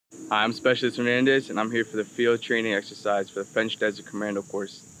Hi, I'm Specialist Hernandez, and I'm here for the field training exercise for the French Desert Commando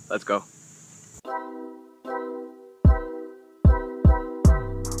Course. Let's go.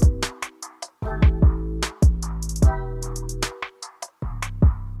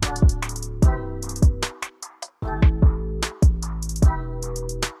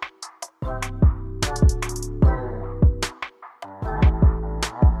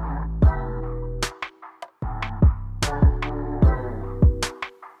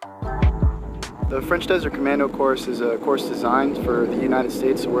 The French Desert Commando Course is a course designed for the United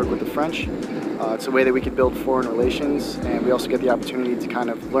States to work with the French. It's a way that we could build foreign relations, and we also get the opportunity to kind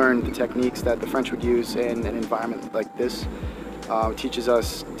of learn the techniques that the French would use in an environment like this. It teaches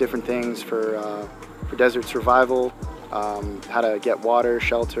us different things for desert survival, how to get water,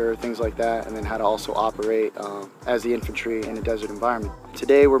 shelter, things like that, and then how to also operate as the infantry in a desert environment.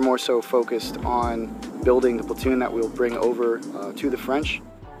 Today we're more so focused on building the platoon that we'll bring over to the French.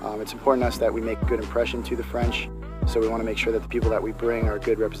 It's important to us that we make a good impression to the French, so we want to make sure that the people that we bring are a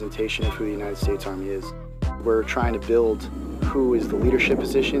good representation of who the United States Army is. We're trying to build who is the leadership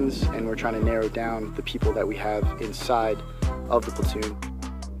positions, and we're trying to narrow down the people that we have inside of the platoon.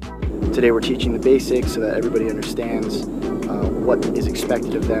 Today we're teaching the basics so that everybody understands what is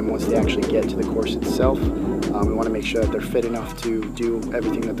expected of them once they actually get to the course itself. We want to make sure that they're fit enough to do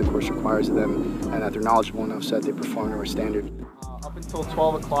everything that the course requires of them, and that they're knowledgeable enough so that they perform to our standard. Up until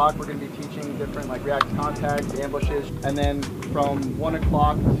 12 o'clock, we're going to be teaching different reactive contacts, ambushes, and then from 1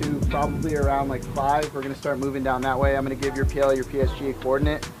 o'clock to probably around 5, we're going to start moving down that way. I'm going to give your PL, your PSG a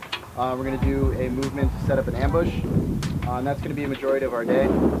coordinate. We're going to do a movement to set up an ambush, and that's going to be a majority of our day.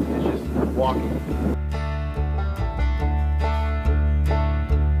 It's just walking.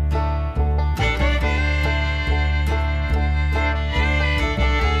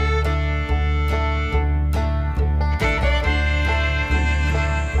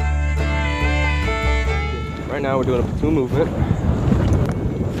 Right now we're doing a platoon movement,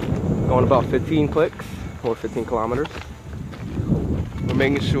 going about 15 clicks or 15 kilometers. We're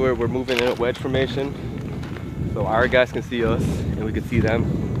making sure we're moving in a wedge formation so our guys can see us and we can see them.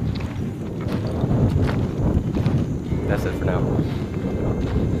 That's it for now.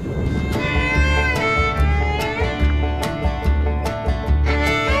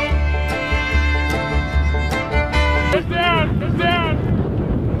 It's down! It's down!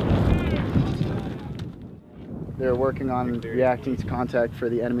 They're working on reacting to contact for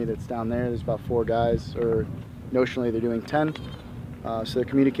the enemy that's down there. There's about 4 guys, or notionally they're doing 10. So they're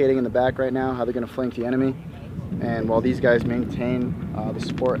communicating in the back right now how they're going to flank the enemy. And while these guys maintain the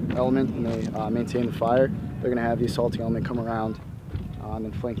support element and they maintain the fire, they're going to have the assaulting element come around and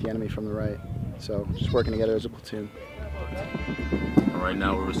then flank the enemy from the right. So just working together as a platoon. Right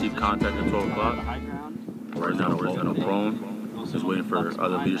now we receive contact at 12 o'clock. Right now we're in a prone. Just waiting for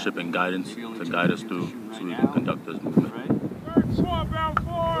other leadership and guidance to guide us through so we can conduct this movement. Third squad bound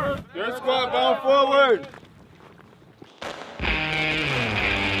forward! Third squad bound forward!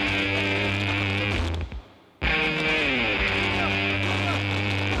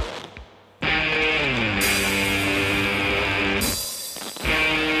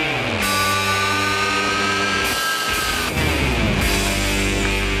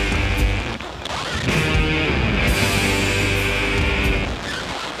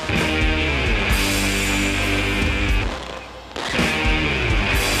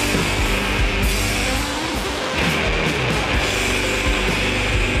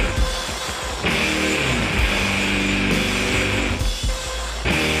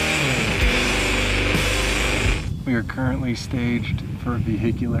 We are currently staged for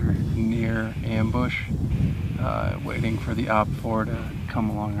vehicular near ambush, waiting for the Op 4 to come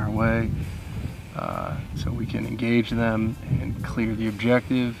along our way so we can engage them and clear the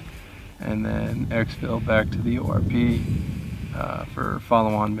objective, and then exfil back to the ORP for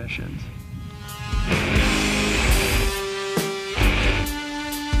follow-on missions.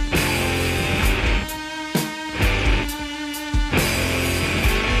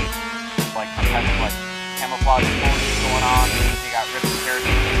 Camouflage poses going on. You got ripped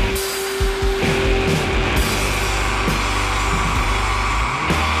parachutes.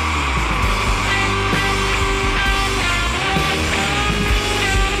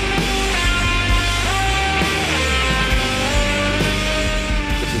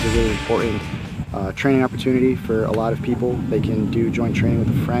 This is a really important training opportunity for a lot of people. They can do joint training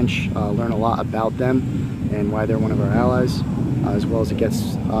with the French, learn a lot about them and why they're one of our allies, as well as it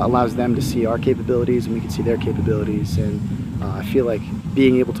allows them to see our capabilities and we can see their capabilities. And I feel like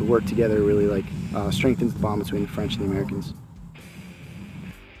being able to work together really strengthens the bond between the French and the Americans.